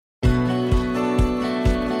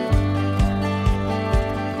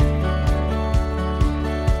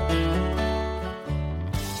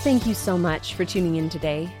Thank you so much for tuning in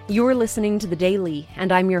today. You're listening to The Daily,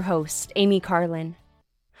 and I'm your host, Amy Carlin.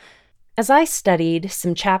 As I studied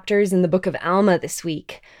some chapters in the book of Alma this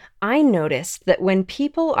week, I noticed that when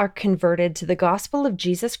people are converted to the gospel of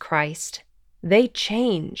Jesus Christ, they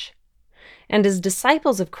change. And as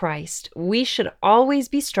disciples of Christ, we should always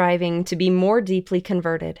be striving to be more deeply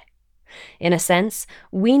converted. In a sense,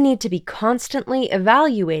 we need to be constantly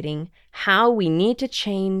evaluating how we need to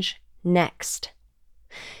change next.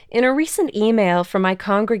 In a recent email from my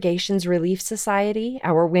congregation's Relief Society,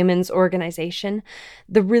 our women's organization,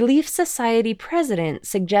 the Relief Society president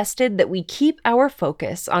suggested that we keep our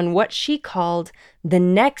focus on what she called the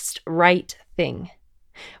next right thing.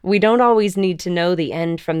 We don't always need to know the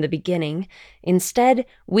end from the beginning. Instead,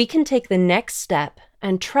 we can take the next step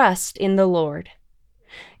and trust in the Lord.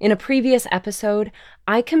 In a previous episode,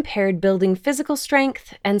 I compared building physical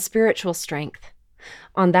strength and spiritual strength.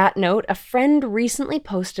 On that note, a friend recently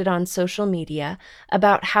posted on social media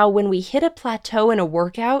about how when we hit a plateau in a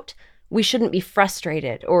workout, we shouldn't be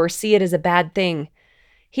frustrated or see it as a bad thing.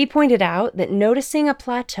 He pointed out that noticing a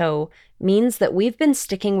plateau means that we've been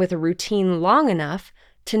sticking with a routine long enough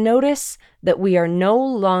to notice that we are no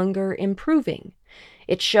longer improving.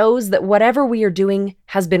 It shows that whatever we are doing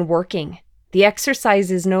has been working. The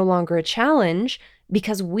exercise is no longer a challenge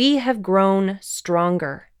because we have grown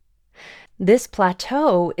stronger. This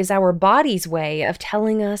plateau is our body's way of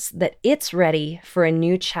telling us that it's ready for a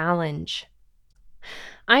new challenge.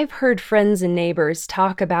 I've heard friends and neighbors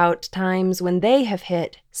talk about times when they have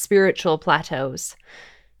hit spiritual plateaus.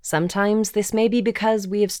 Sometimes this may be because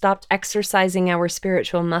we have stopped exercising our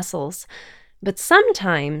spiritual muscles, but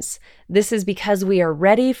sometimes this is because we are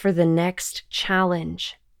ready for the next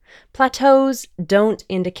challenge. Plateaus don't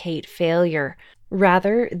indicate failure.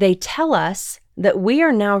 Rather, they tell us that we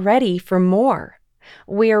are now ready for more.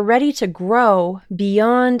 We are ready to grow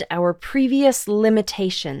beyond our previous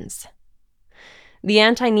limitations. The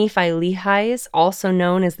anti-Nephi Lehis, also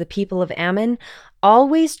known as the people of Ammon,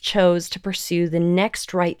 always chose to pursue the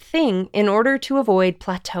next right thing in order to avoid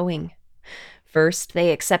plateauing. First,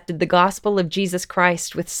 they accepted the gospel of Jesus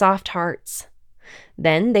Christ with soft hearts.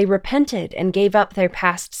 Then they repented and gave up their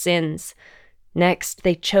past sins. Next,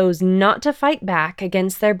 they chose not to fight back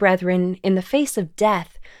against their brethren in the face of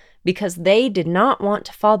death because they did not want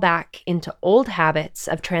to fall back into old habits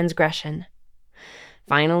of transgression.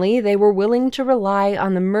 Finally, they were willing to rely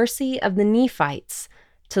on the mercy of the Nephites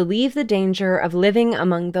to leave the danger of living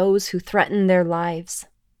among those who threaten their lives.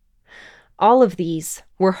 All of these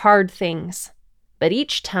were hard things, but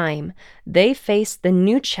each time they faced the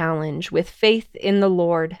new challenge with faith in the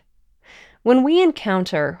Lord. When we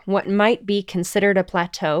encounter what might be considered a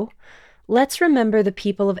plateau, let's remember the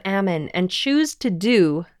people of Ammon and choose to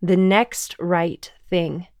do the next right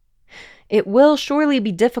thing. It will surely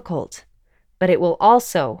be difficult, but it will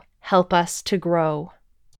also help us to grow.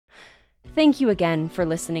 Thank you again for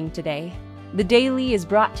listening today. The Daily is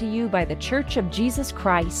brought to you by the Church of Jesus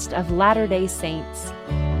Christ of Latter-day Saints.